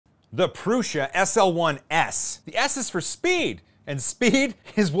the Prusa SL1S. The S is for speed, and speed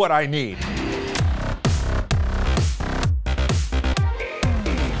is what I need.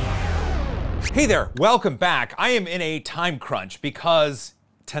 Hey there, welcome back. I am in a time crunch because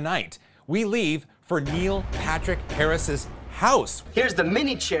tonight we leave for Neil Patrick Harris's house. Here's the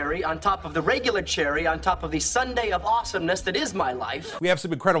mini cherry on top of the regular cherry on top of the sundae of awesomeness that is my life. We have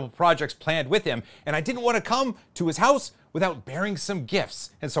some incredible projects planned with him, and I didn't want to come to his house without bearing some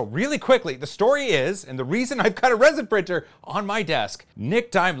gifts. And so really quickly, the story is, and the reason I've got a resin printer on my desk,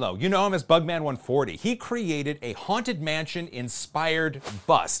 Nick Dimelow, you know him as Bugman140. He created a Haunted Mansion inspired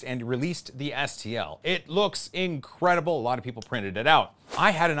bust and released the STL. It looks incredible. A lot of people printed it out.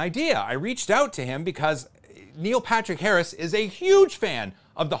 I had an idea. I reached out to him because Neil Patrick Harris is a huge fan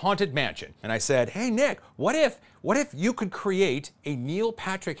of the Haunted Mansion. And I said, hey Nick, what if you could create a Neil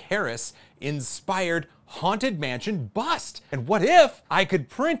Patrick Harris inspired Haunted Mansion bust? And what if I could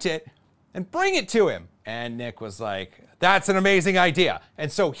print it and bring it to him? And Nick was like, that's an amazing idea. And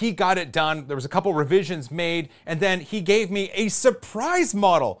so he got it done. There was a couple revisions made, and then he gave me a surprise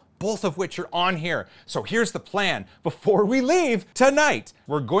model, both of which are on here. So here's the plan. Before we leave tonight,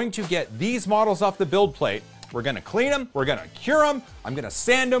 we're going to get these models off the build plate. We're gonna clean them, we're gonna cure them, I'm gonna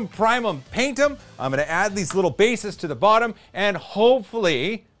sand them, prime them, paint them. I'm gonna add these little bases to the bottom, and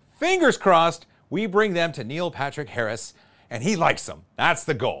hopefully, fingers crossed, we bring them to Neil Patrick Harris and he likes them. That's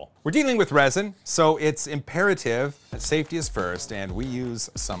the goal. We're dealing with resin, so it's imperative that safety is first, and we use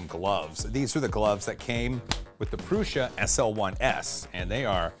some gloves. These are the gloves that came with the Prusa SL1S, and these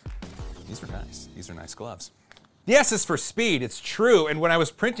are nice. These are nice gloves. The S is for speed, it's true, and when I was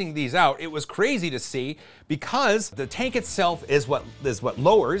printing these out, it was crazy to see because the tank itself is what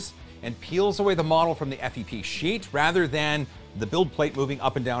lowers and peels away the model from the FEP sheet rather than the build plate moving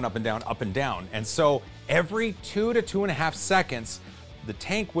up and down, up and down, up and down. And so every 2 to 2.5 seconds, the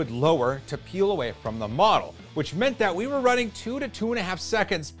tank would lower to peel away from the model, which meant that we were running 2 to 2.5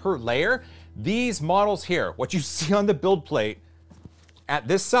 seconds per layer. These models here, what you see on the build plate, at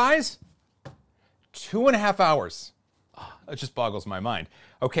this size, 2.5 hours. Oh, it just boggles my mind.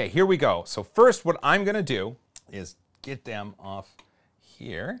 Okay, here we go. So first, what I'm gonna do is get them off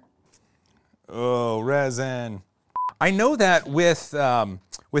here. Oh, resin. I know that with the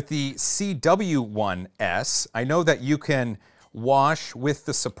CW1S, I know that you can wash with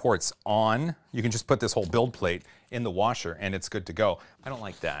the supports on. You can just put this whole build plate in the washer and it's good to go. I don't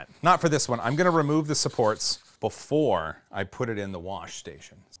like that. Not for this one. I'm gonna remove the supports before I put it in the wash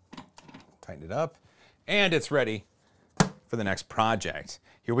station. Tighten it up, and it's ready for the next project.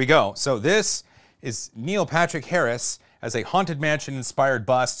 Here we go. So this is Neil Patrick Harris as a Haunted Mansion inspired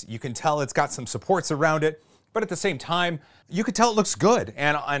bust. You can tell it's got some supports around it, but at the same time, you could tell it looks good.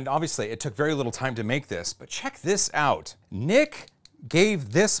 And obviously it took very little time to make this, but check this out. Nick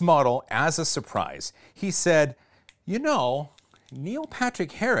gave this model as a surprise. He said, you know, Neil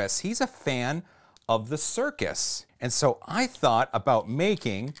Patrick Harris, he's a fan of the circus. And so I thought about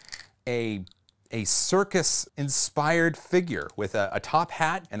making a circus-inspired figure with a top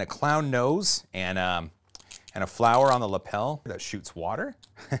hat and a clown nose and a flower on the lapel that shoots water.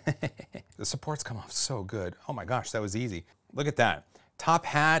 The supports come off so good. Oh my gosh, that was easy. Look at that. Top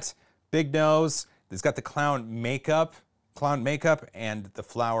hat, big nose. It's got the clown makeup, and the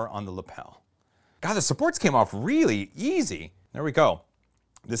flower on the lapel. God, the supports came off really easy. There we go.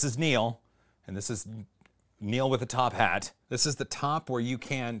 This is Neil, and this is Neil with a top hat. This is the top where you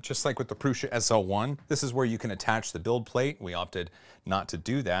can, just like with the Prusa SL1, this is where you can attach the build plate. We opted not to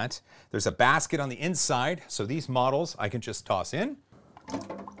do that. There's a basket on the inside, so these models I can just toss in.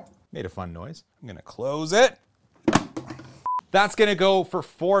 Made a fun noise. I'm gonna close it. That's gonna go for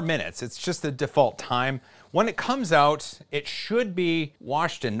 4 minutes. It's just the default time. When it comes out, it should be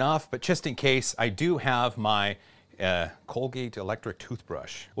washed enough, but just in case, I do have my Colgate electric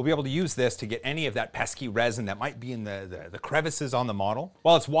toothbrush. We'll be able to use this to get any of that pesky resin that might be in the crevices on the model.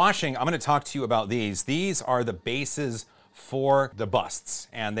 While it's washing, I'm gonna talk to you about these. These are the bases for the busts,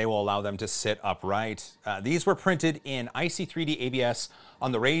 and they will allow them to sit upright. These were printed in IC3D ABS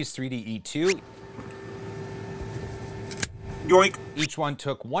on the Raise 3D E2. Yoink. Each one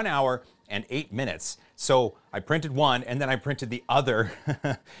took 1 hour and 8 minutes. So I printed one and then I printed the other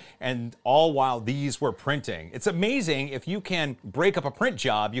and all while these were printing. It's amazing if you can break up a print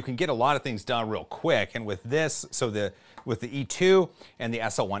job, you can get a lot of things done real quick. And with this, with the E2 and the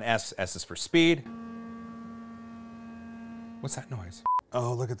SL1S, S is for speed. What's that noise?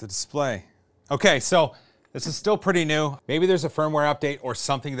 Oh, look at the display. Okay, so this is still pretty new. Maybe there's a firmware update or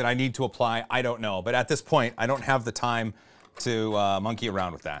something that I need to apply, I don't know. But at this point, I don't have the time to monkey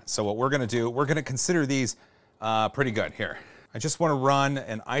around with that. So what we're gonna do, we're gonna consider these pretty good. Here, I just want to run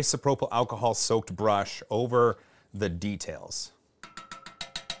an isopropyl alcohol soaked brush over the details.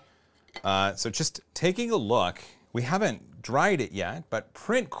 So just taking a look, we haven't dried it yet, but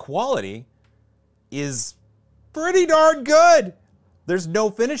print quality is pretty darn good. There's no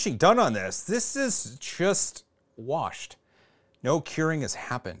finishing done on this. This is just washed. No curing has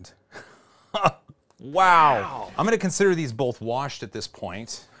happened. Wow. I'm going to consider these both washed at this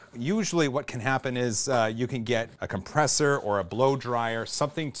point. Usually what can happen is you can get a compressor or a blow dryer,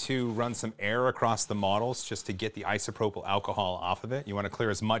 something to run some air across the models just to get the isopropyl alcohol off of it. You want to clear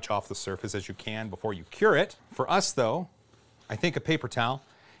as much off the surface as you can before you cure it. For us though, I think a paper towel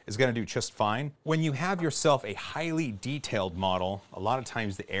is going to do just fine. When you have yourself a highly detailed model, a lot of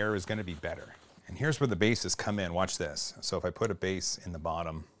times the air is going to be better. And here's where the bases come in. Watch this. So if I put a base in the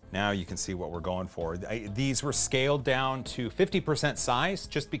bottom, now you can see what we're going for. These were scaled down to 50% size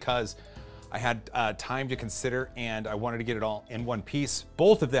just because I had time to consider and I wanted to get it all in one piece.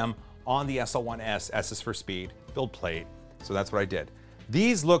 Both of them on the SL1S, S is for speed, build plate. So that's what I did.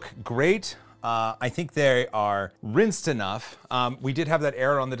 These look great. I think they are rinsed enough. We did have that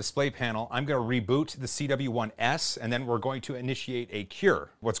error on the display panel. I'm going to reboot the CW1S and then we're going to initiate a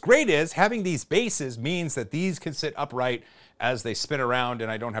cure. What's great is having these bases means that these can sit upright as they spin around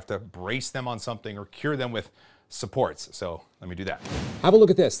and I don't have to brace them on something or cure them with supports. So let me do that. Have a look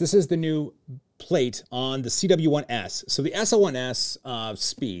at this. This is the new plate on the CW1S. So the SL1S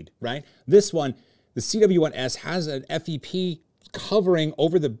speed, right? This one, the CW1S has an FEP covering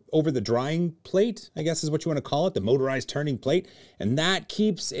over the drying plate, I guess is what you want to call it, the motorized turning plate, and that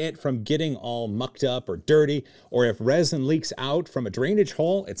keeps it from getting all mucked up or dirty, or if resin leaks out from a drainage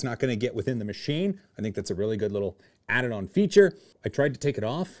hole, it's not going to get within the machine. I think that's a really good little added on feature. I tried to take it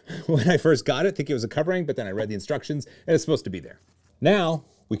off when I first got it, thinking it was a covering, but then I read the instructions and it's supposed to be there. Now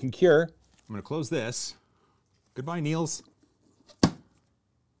we can cure. I'm going to close this. Goodbye, Niels.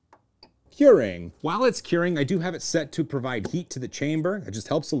 Curing. While it's curing, I do have it set to provide heat to the chamber. That just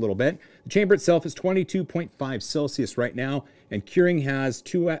helps a little bit. The chamber itself is 22.5 Celsius right now, and curing has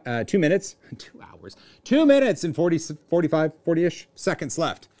 2 minutes and 40-ish seconds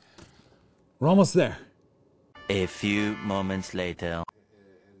left. We're almost there. A few moments later.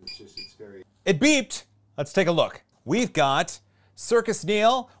 It beeped. Let's take a look. We've got Circus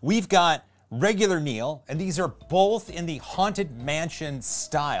Neil, we've got regular Neil, and these are both in the Haunted Mansion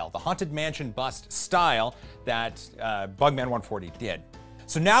style, the Haunted Mansion bust style that Bugman 140 did.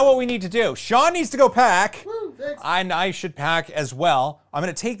 So now what we need to do, Sean needs to go pack, and I should pack as well. I'm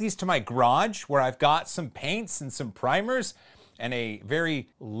gonna take these to my garage where I've got some paints and some primers and a very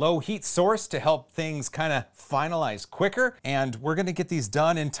low heat source to help things kind of finalize quicker. And we're gonna get these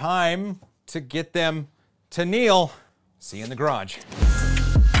done in time to get them to Neil. See you in the garage.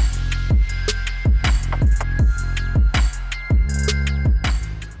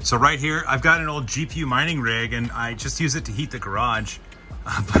 So right here, I've got an old GPU mining rig and I just use it to heat the garage.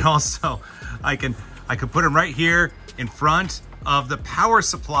 But also I can put them right here in front of the power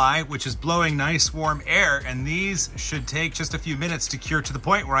supply, which is blowing nice warm air, and these should take just a few minutes to cure to the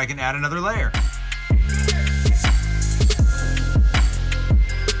point where I can add another layer.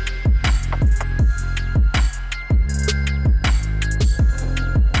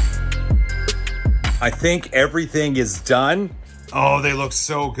 I think everything is done. Oh, they look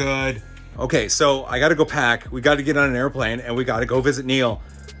so good. Okay, so I gotta go pack. We gotta get on an airplane and we gotta go visit Neil.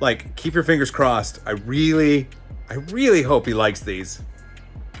 Like, keep your fingers crossed. I really hope he likes these.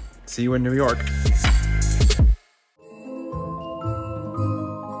 See you in New York. Who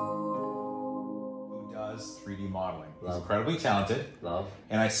does 3D modeling? He's incredibly talented. Love.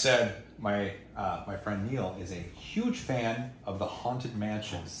 And I said, my friend Neil is a huge fan of the Haunted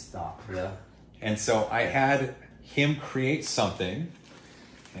Mansion. Stop. Yeah. And so I had him create something,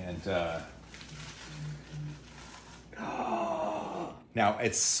 and now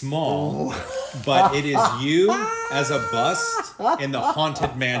it's small, but it is you as a bust in the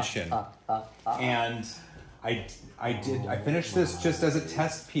Haunted Mansion. And I finished this just as a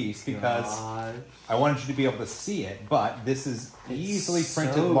test piece because I wanted you to be able to see it, but this is easily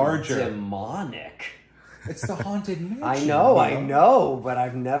printed so larger. Demonic. It's the Haunted Mansion. I know, but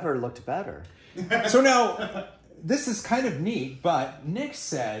I've never looked better. So now, this is kind of neat, but Nick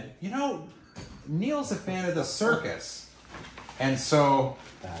said, you know, Neil's a fan of the circus. And so...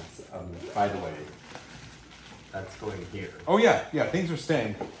 That's, by the way, that's going here. Oh yeah, things are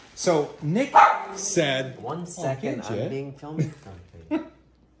staying. So Nick said... 1 second, I'm being filmed something.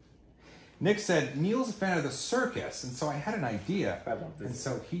 Nick said, Neil's a fan of the circus, and so I had an idea. I want this. And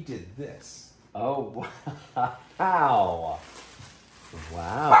so he did this. Oh, wow.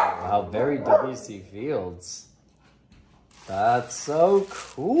 Wow, very W.C. Fields. That's so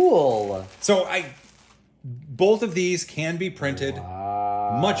cool. So both of these can be printed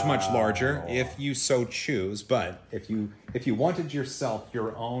much larger if you so choose. But if you wanted yourself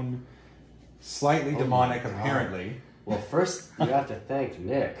your own slightly demonic, apparently. Well, first you have to thank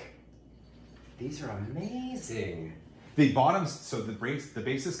Nick. These are amazing. The bottoms, so the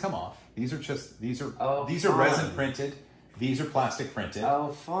bases come off. These are resin printed. These are plastic printed.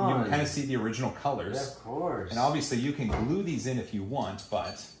 Oh, fun. You can kind of see the original colors. Yeah, of course. And obviously you can glue these in if you want,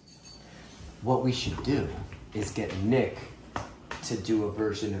 but... What we should do is get Nick to do a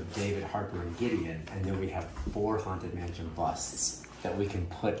version of David, Harper, and Gideon, and then we have 4 Haunted Mansion busts that we can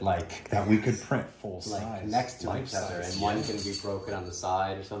put like... That we could print full size. Like next to each other, and one can be broken on the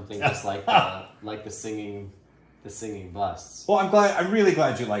side or something, just like the singing busts. Well, I'm really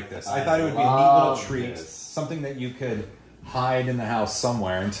glad you like this. I thought it would be a neat little treat. Something that you could hide in the house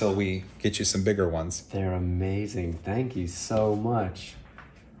somewhere until we get you some bigger ones. They're amazing. Thank you so much.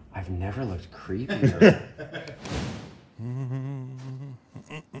 I've never looked creepier.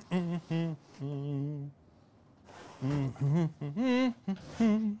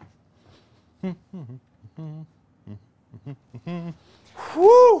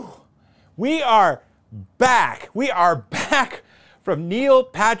 Whew! We are back. We are back from Neil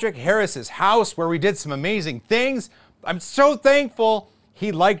Patrick Harris's house where we did some amazing things. I'm so thankful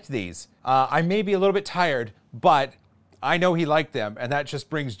he liked these. I may be a little bit tired, but I know he liked them, and that just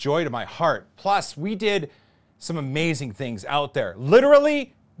brings joy to my heart. Plus, we did some amazing things out there.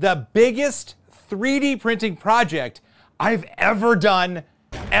 Literally, the biggest 3D printing project I've ever done,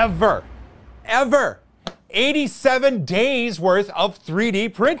 ever. 87 days worth of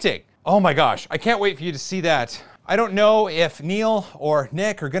 3D printing. Oh my gosh, I can't wait for you to see that. I don't know if Neil or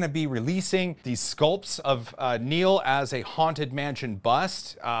Nick are gonna be releasing these sculpts of Neil as a Haunted Mansion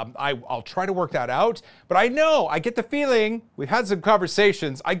bust. I'll try to work that out, but I get the feeling, we've had some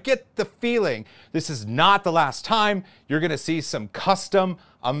conversations, I get the feeling this is not the last time you're gonna see some custom,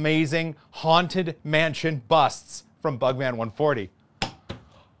 amazing Haunted Mansion busts from Bugman 140.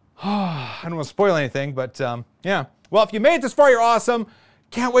 I don't want to spoil anything, but yeah. Well, if you made it this far, you're awesome.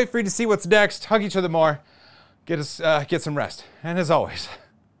 Can't wait for you to see what's next. Hug each other more. Get some rest. And as always,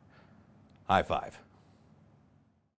 high five.